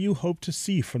 What do you hope to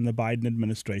see from the Biden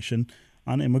administration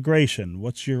on immigration?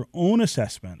 What's your own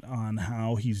assessment on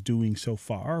how he's doing so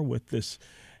far with this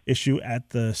issue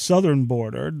at the southern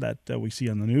border that we see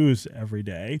on the news every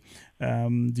day?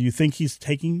 Do you think he's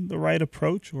taking the right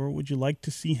approach, or would you like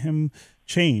to see him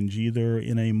change either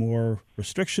in a more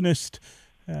restrictionist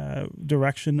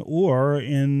direction or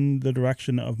in the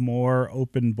direction of more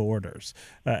open borders?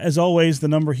 As always, the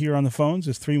number here on the phones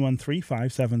is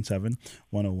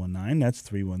 313-577-1019. That's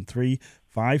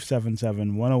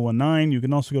 313-577-1019. You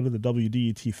can also go to the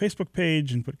WDET Facebook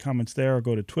page and put comments there, or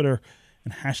go to Twitter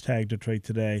and hashtag Detroit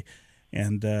Today,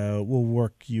 and we'll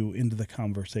work you into the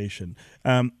conversation.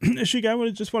 Shikha, I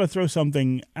just want to throw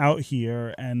something out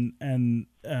here and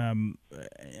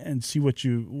see what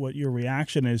your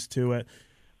reaction is to it.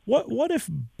 What if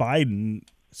Biden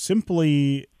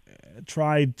simply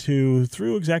tried to,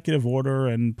 through executive order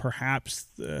and perhaps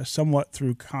somewhat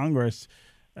through Congress,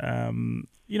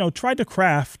 tried to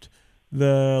craft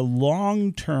the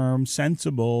long-term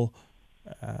sensible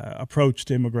approach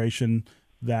to immigration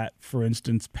that, for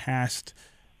instance, passed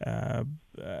the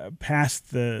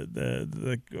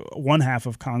one half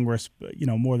of Congress,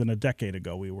 more than a decade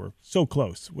ago. We were so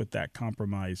close with that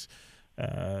compromise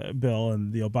bill,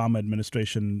 and the Obama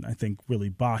administration, I think, really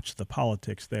botched the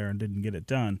politics there and didn't get it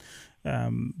done.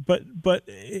 But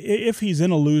if he's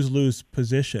in a lose-lose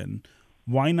position,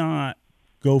 why not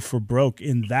go for broke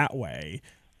in that way,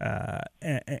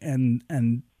 and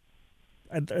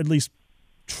at least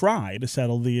try to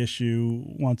settle the issue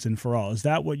once and for all? Is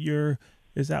that what you're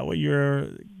Is that what you're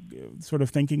sort of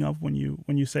thinking of when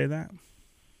you say that?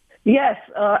 Yes,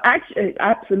 actually,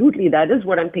 absolutely. That is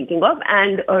what I'm thinking of.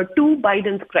 And to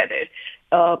Biden's credit,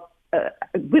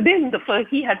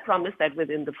 he had promised that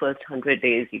within the first 100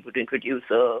 days he would introduce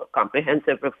a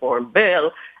comprehensive reform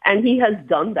bill, and he has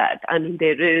done that. I mean,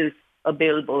 there is a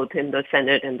bill both in the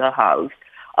Senate and the House,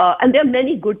 and there are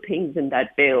many good things in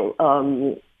that bill.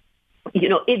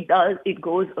 It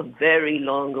goes a very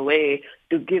long way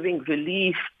to giving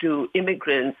relief to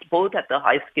immigrants, both at the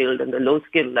high-skilled and the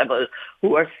low-skilled level,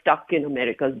 who are stuck in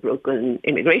America's broken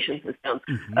immigration system.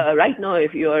 Mm-hmm. Right now,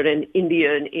 if you're an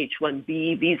Indian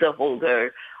H-1B visa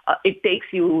holder, it takes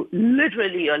you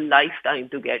literally a lifetime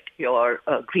to get your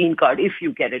green card, if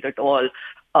you get it at all,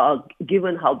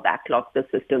 given how backlogged the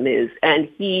system is. And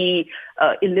he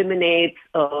eliminates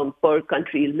per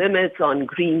country limits on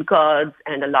green cards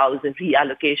and allows a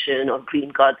reallocation of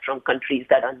green cards from countries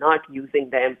that are not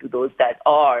using them to those that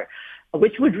are,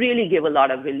 which would really give a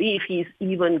lot of relief. He's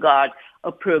even got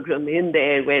a program in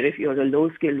there where if you're a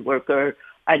low-skilled worker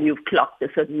and you've clocked a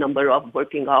certain number of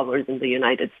working hours in the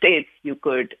United States, you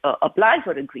could apply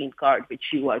for a green card,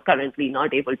 which you are currently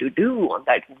not able to do on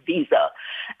that visa.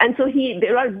 And so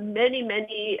there are many,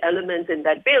 many elements in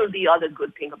that bill. The other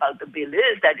good thing about the bill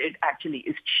is that it actually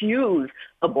eschews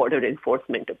a border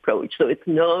enforcement approach. So it's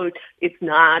not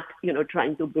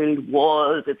trying to build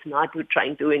walls. It's not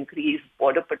trying to increase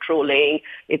border patrolling.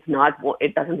 It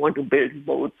doesn't want to build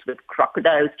boats with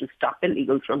crocodiles to stop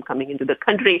illegals from coming into the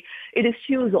country. It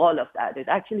eschews all of that. It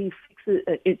actually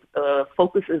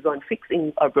focuses on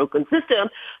fixing our broken system.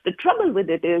 The trouble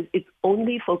with it is it's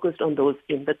only focused on those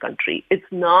in the country. It's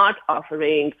not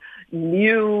offering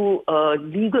new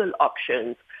legal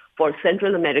options for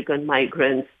Central American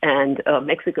migrants and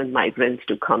Mexican migrants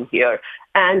to come here.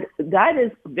 And that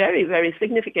is very, very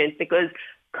significant because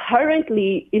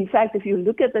currently, in fact, if you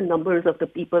look at the numbers of the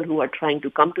people who are trying to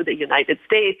come to the United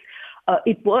States,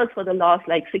 it was for the last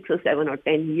 6 or 7 or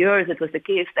 10 years, it was the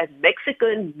case that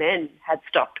Mexican men had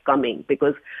stopped coming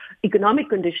because economic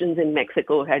conditions in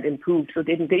Mexico had improved, so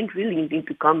they didn't really need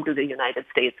to come to the United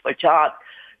States for jobs.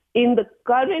 In the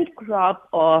current crop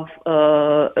of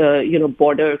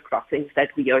border crossings that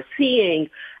we are seeing,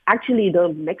 actually the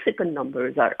Mexican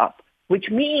numbers are up, which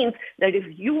means that if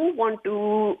you want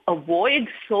to avoid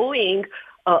sowing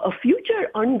a future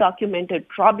undocumented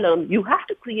problem, you have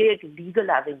to create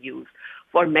legal avenues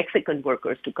for Mexican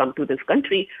workers to come to this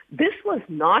country. This was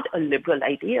not a liberal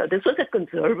idea. This was a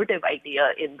conservative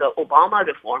idea in the Obama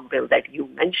reform bill that you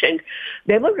mentioned.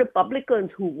 There were Republicans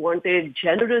who wanted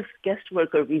generous guest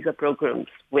worker visa programs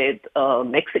with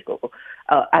Mexico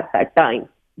at that time.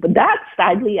 But that's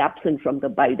sadly absent from the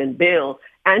Biden bill.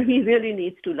 And he really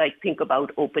needs to think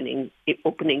about opening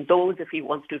those if he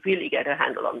wants to really get a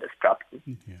handle on this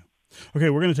problem. Yeah. Okay,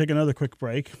 we're going to take another quick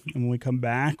break. And when we come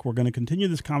back, we're going to continue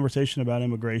this conversation about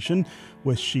immigration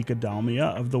with Shikha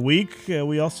Dalmia of the week.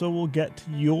 We also will get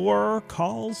your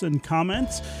calls and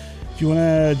comments. If you want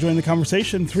to join the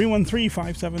conversation,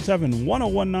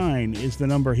 313-577-1019 is the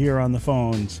number here on the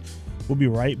phones. We'll be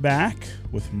right back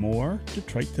with more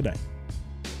Detroit Today.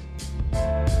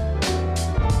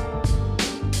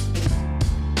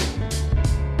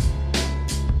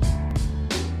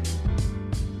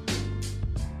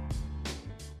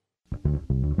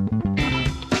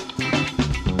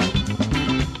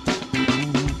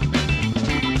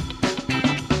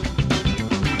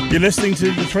 You're listening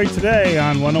to Detroit Today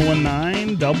on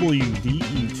 101.9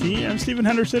 WDET. I'm Stephen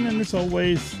Henderson, and as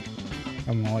always,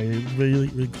 I'm always really,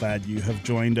 really glad you have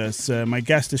joined us. My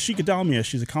guest is Shikha Dalmia.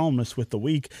 She's a columnist with The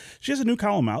Week. She has a new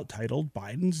column out titled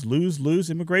Biden's Lose-Lose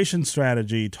Immigration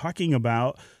Strategy, talking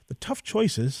about the tough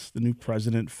choices the new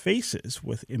president faces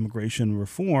with immigration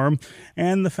reform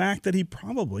and the fact that he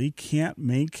probably can't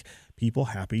make people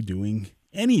happy doing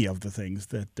any of the things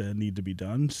that need to be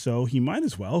done. So he might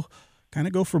as well kind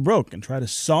of go for broke and try to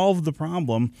solve the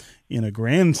problem in a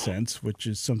grand sense, which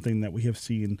is something that we have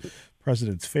seen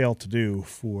presidents fail to do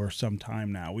for some time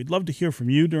now. We'd love to hear from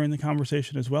you during the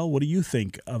conversation as well. What do you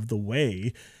think of the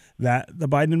way that the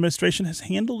Biden administration has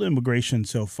handled immigration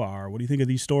so far? What do you think of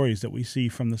these stories that we see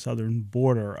from the southern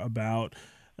border about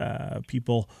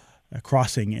people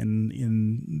crossing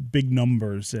in big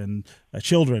numbers and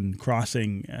children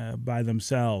crossing by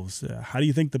themselves? How do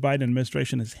you think the Biden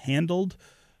administration has handled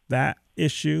that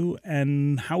issue,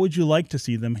 and how would you like to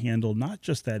see them handle not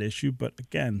just that issue, but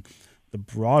again, the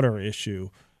broader issue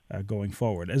going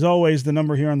forward? As always, the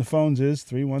number here on the phones is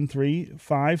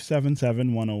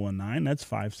 313-577-1019. That's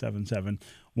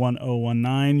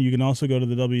 577-1019. You can also go to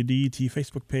the WDET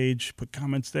Facebook page, put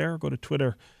comments there, go to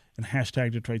Twitter and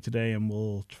hashtag Detroit Today, and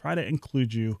we'll try to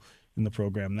include you in the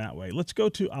program that way. Let's go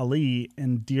to Ali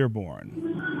in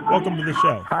Dearborn. Welcome to the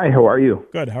show. Hi, how are you?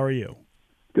 Good. How are you?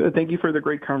 Good. Thank you for the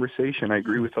great conversation. I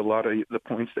agree with a lot of the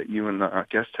points that you and the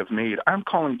guest have made. I'm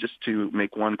calling just to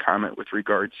make one comment with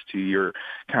regards to your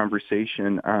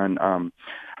conversation on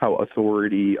how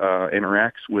authority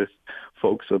interacts with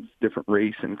folks of different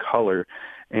race and color.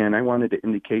 And I wanted to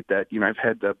indicate that, I've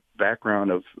had the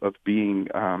background of being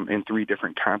in 3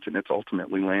 different continents,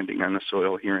 ultimately landing on the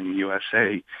soil here in the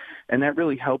USA. And that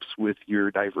really helps with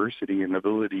your diversity and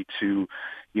ability to,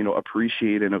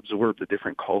 appreciate and absorb the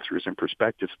different cultures and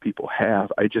perspectives people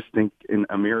have. I just think in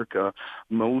America,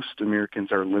 most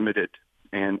Americans are limited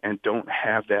and don't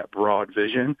have that broad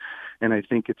vision. And I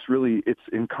think it's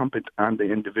incumbent on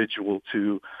the individual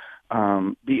to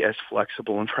be as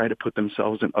flexible and try to put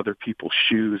themselves in other people's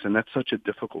shoes. And that's such a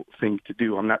difficult thing to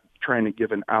do. I'm not trying to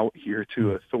give an out here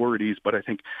to authorities, but I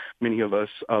think many of us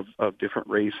of different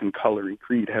race and color and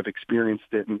creed have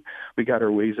experienced it, and we got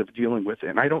our ways of dealing with it.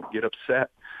 And I don't get upset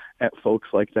at folks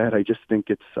like that. I just think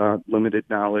it's limited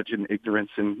knowledge and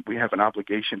ignorance, and we have an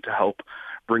obligation to help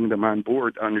bring them on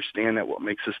board to understand that what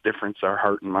makes us different is our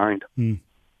heart and mind.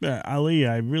 Ali,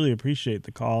 I really appreciate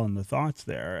the call and the thoughts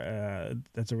there.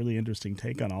 That's a really interesting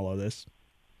take on all of this.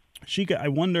 Shika, I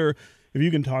wonder if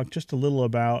you can talk just a little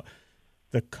about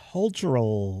the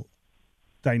cultural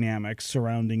dynamics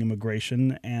surrounding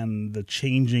immigration and the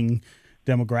changing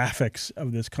demographics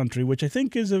of this country, which I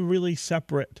think is a really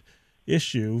separate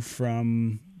issue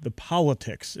from the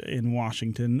politics in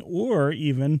Washington or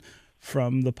even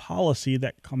from the policy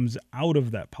that comes out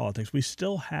of that politics. We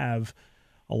still have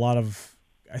a lot of,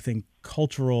 I think,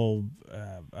 cultural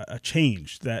a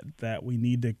change that we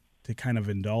need to kind of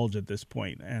indulge at this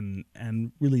point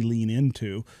and really lean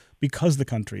into because the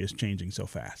country is changing so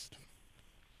fast.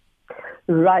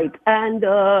 Right. And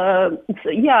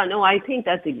I think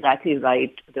that's exactly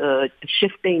right. The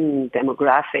shifting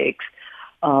demographics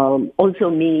also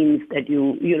means that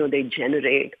they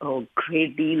generate a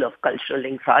great deal of cultural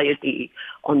anxiety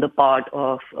on the part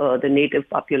of the native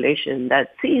population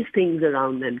that sees things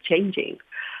around them changing.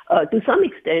 To some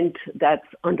extent, that's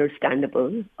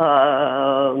understandable.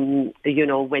 When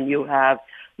you have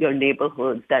your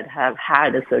neighborhoods that have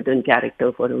had a certain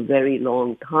character for a very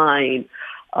long time,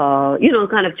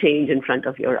 kind of change in front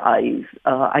of your eyes.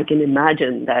 I can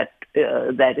imagine that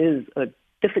that is a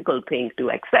difficult thing to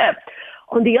accept.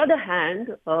 On the other hand,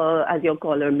 as your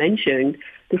caller mentioned,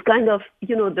 this kind of,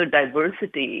 the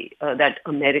diversity that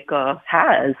America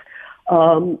has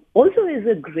also is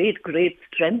a great, great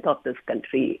strength of this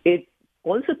country. It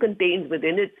also contains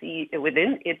within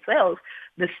itself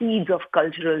the seeds of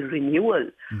cultural renewal.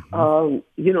 Mm-hmm.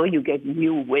 You get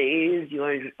new ways,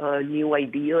 your new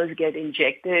ideas get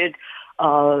injected,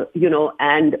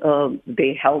 and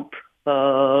they help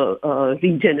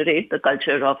regenerate the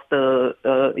culture of the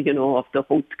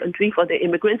host country for the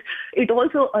immigrants. It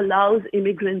also allows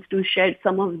immigrants to shed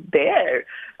some of their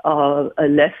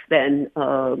less than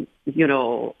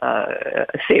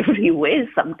savory ways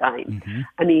sometimes. Mm-hmm.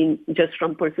 I mean, just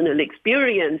from personal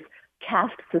experience,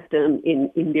 caste system in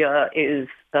India is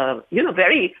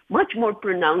very much more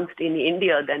pronounced in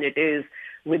India than it is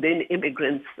within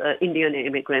immigrants, Indian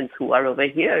immigrants who are over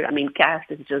here. I mean,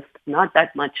 caste is just not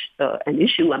that much an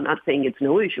issue. I'm not saying it's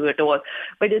no issue at all,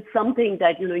 but it's something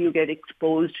that, you get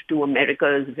exposed to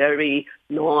America's very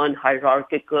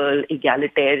non-hierarchical,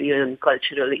 egalitarian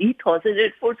cultural ethos, and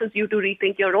it forces you to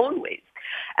rethink your own ways.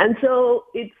 And so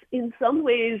it's in some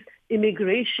ways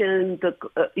immigration, the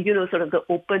sort of the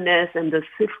openness and the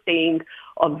sifting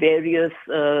of various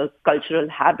cultural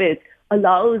habits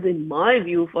allows, in my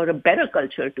view, for a better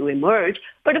culture to emerge.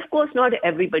 But of course, not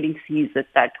everybody sees it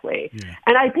that way. Yeah.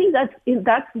 And I think that's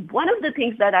one of the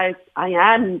things that I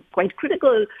am quite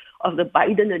critical of the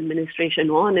Biden administration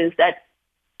on, is that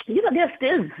they're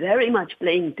still very much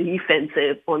playing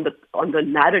defensive on the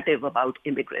narrative about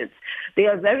immigrants. They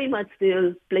are very much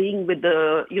still playing with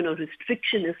the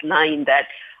restrictionist line that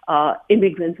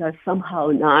immigrants are somehow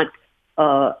not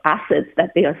assets,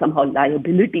 that they are somehow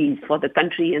liabilities for the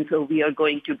country, and so we are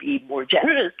going to be more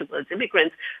generous towards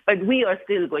immigrants, but we are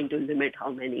still going to limit how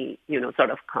many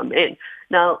sort of come in.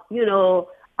 Now,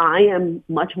 I am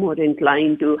much more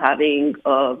inclined to having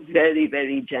very,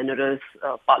 very generous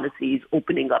policies,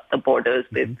 opening up the borders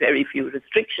with very few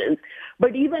restrictions.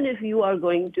 But even if you are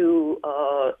going to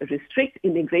restrict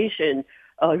immigration,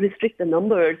 restrict the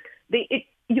numbers,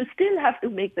 you still have to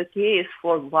make the case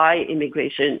for why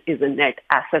immigration is a net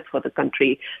asset for the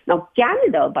country. Now,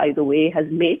 Canada, by the way, has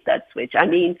made that switch. I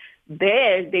mean,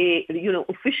 there,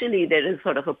 officially there is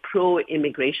sort of a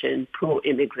pro-immigration,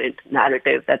 pro-immigrant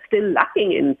narrative that's still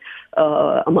lacking in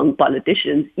among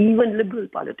politicians, even liberal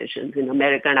politicians in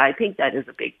America. And I think that is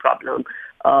a big problem.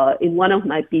 In one of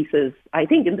my pieces, I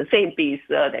think in the same piece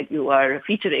that you are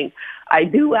featuring, I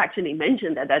do actually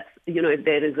mention that's, if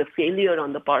there is a failure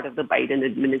on the part of the Biden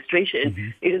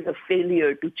administration, it is a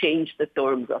failure to change the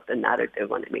terms of the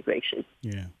narrative on immigration.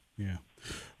 Yeah.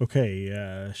 Okay,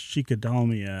 Shika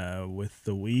Dalmia with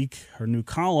The Week. Her new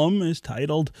column is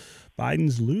titled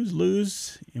Biden's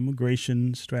Lose-Lose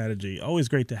Immigration Strategy. Always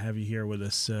great to have you here with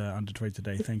us on Detroit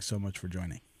Today. Thanks so much for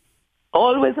joining.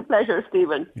 Always a pleasure,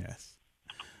 Stephen. Yes.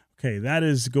 Okay, that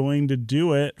is going to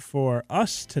do it for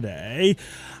us today.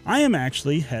 I am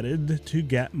actually headed to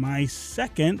get my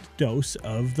second dose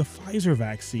of the Pfizer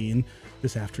vaccine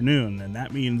this afternoon, and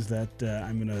that means that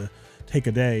I'm going to take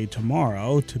a day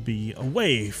tomorrow to be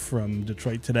away from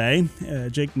Detroit Today.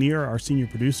 Jake Neer, our senior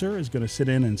producer, is going to sit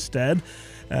in instead.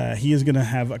 He is going to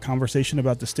have a conversation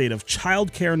about the state of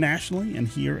childcare nationally and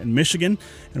here in Michigan,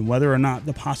 and whether or not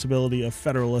the possibility of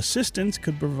federal assistance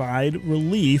could provide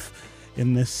relief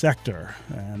in this sector.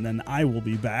 And then I will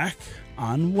be back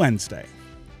on Wednesday.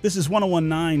 This is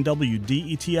 101.9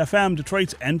 WDET-FM,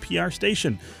 Detroit's NPR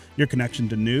station, your connection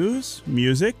to news,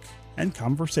 music, and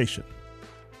conversation.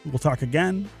 We'll talk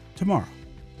again tomorrow.